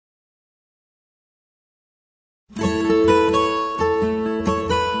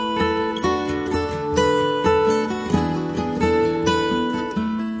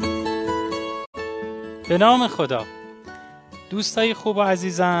نام خدا. دوستای خوب و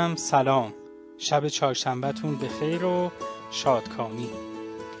عزیزم سلام. شب چهارشنبه‌تون بخیر و شادکامی.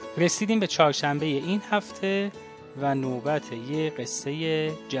 رسیدیم به چهارشنبه این هفته و نوبت یه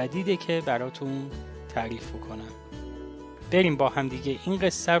قصه جدیده که براتون تعریف کنم. بریم با هم دیگه این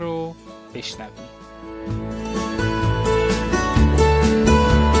قصه رو بشنویم.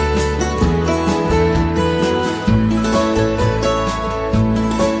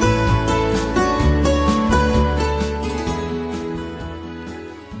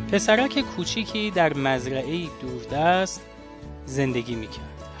 پسرک کوچیکی در مزرعه‌ای دوردست زندگی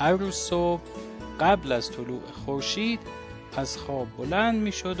میکرد. هر روز صبح قبل از طلوع خورشید از خواب بلند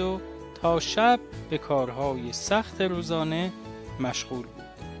میشد و تا شب به کارهای سخت روزانه مشغول بود.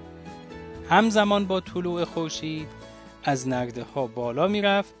 همزمان با طلوع خورشید از نرده ها بالا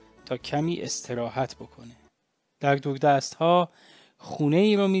میرفت تا کمی استراحت بکنه. در دوردست ها خونه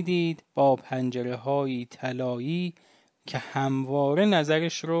ای رو میدید با پنجره های طلایی که همواره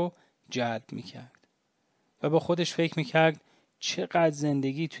نظرش رو جلب میکرد و با خودش فکر میکرد چقدر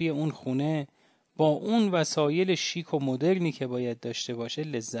زندگی توی اون خونه با اون وسایل شیک و مدرنی که باید داشته باشه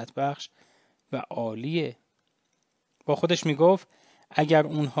لذت بخش و عالیه. با خودش میگفت اگر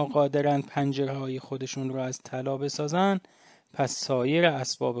اونها قادرن پنجره های خودشون رو از طلا بسازن پس سایر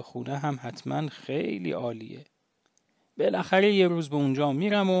اسباب خونه هم حتما خیلی عالیه. بالاخره یه روز به اونجا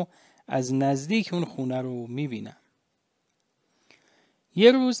میرم و از نزدیک اون خونه رو میبینم.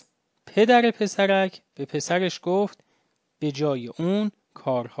 یه روز پدر پسرک به پسرش گفت به جای اون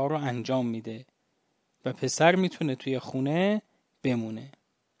کارها رو انجام میده و پسر میتونه توی خونه بمونه.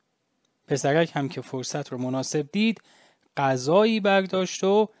 پسرک هم که فرصت رو مناسب دید غذایی برداشت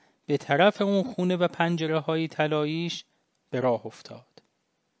و به طرف اون خونه و پنجره های طلاییش به راه افتاد.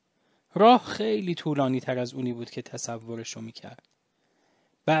 راه خیلی طولانی تر از اونی بود که تصورش رو میکرد.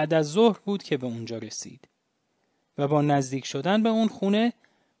 بعد از ظهر بود که به اونجا رسید و با نزدیک شدن به اون خونه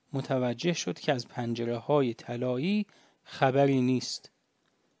متوجه شد که از پنجره های طلایی خبری نیست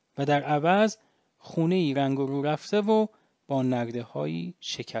و در عوض خونه ای رنگ و رو رفته و با نرده هایی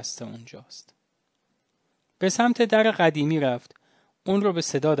شکسته اونجاست. به سمت در قدیمی رفت، اون رو به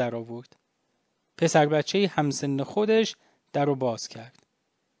صدا در آورد. پسر بچه همسن خودش در رو باز کرد.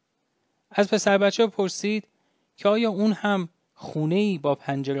 از پسر بچه پرسید که آیا اون هم خونه ای با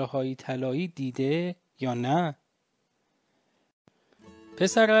پنجره های طلایی دیده یا نه؟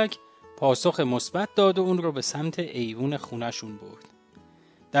 پسرک پاسخ مثبت داد و اون رو به سمت ایوون خونه‌شون برد.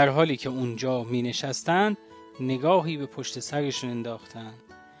 در حالی که اونجا می نشستند نگاهی به پشت سرشون انداختند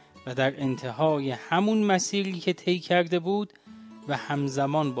و در انتهای همون مسیری که طی کرده بود و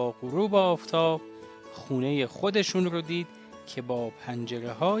همزمان با غروب آفتاب خونه خودشون رو دید که با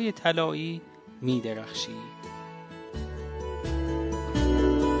پنجره های طلایی می درخشید.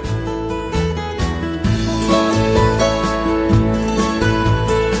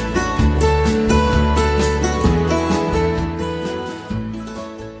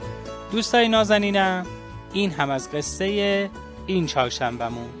 دوستای نازنینم، این هم از قصه این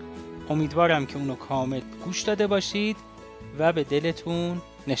چهارشنبه‌مون. امیدوارم که اونو کامل گوش داده باشید و به دلتون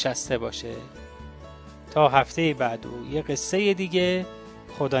نشسته باشه. تا هفته بعد و یه قصه دیگه،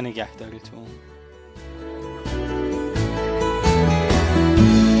 خدا نگهدارتون.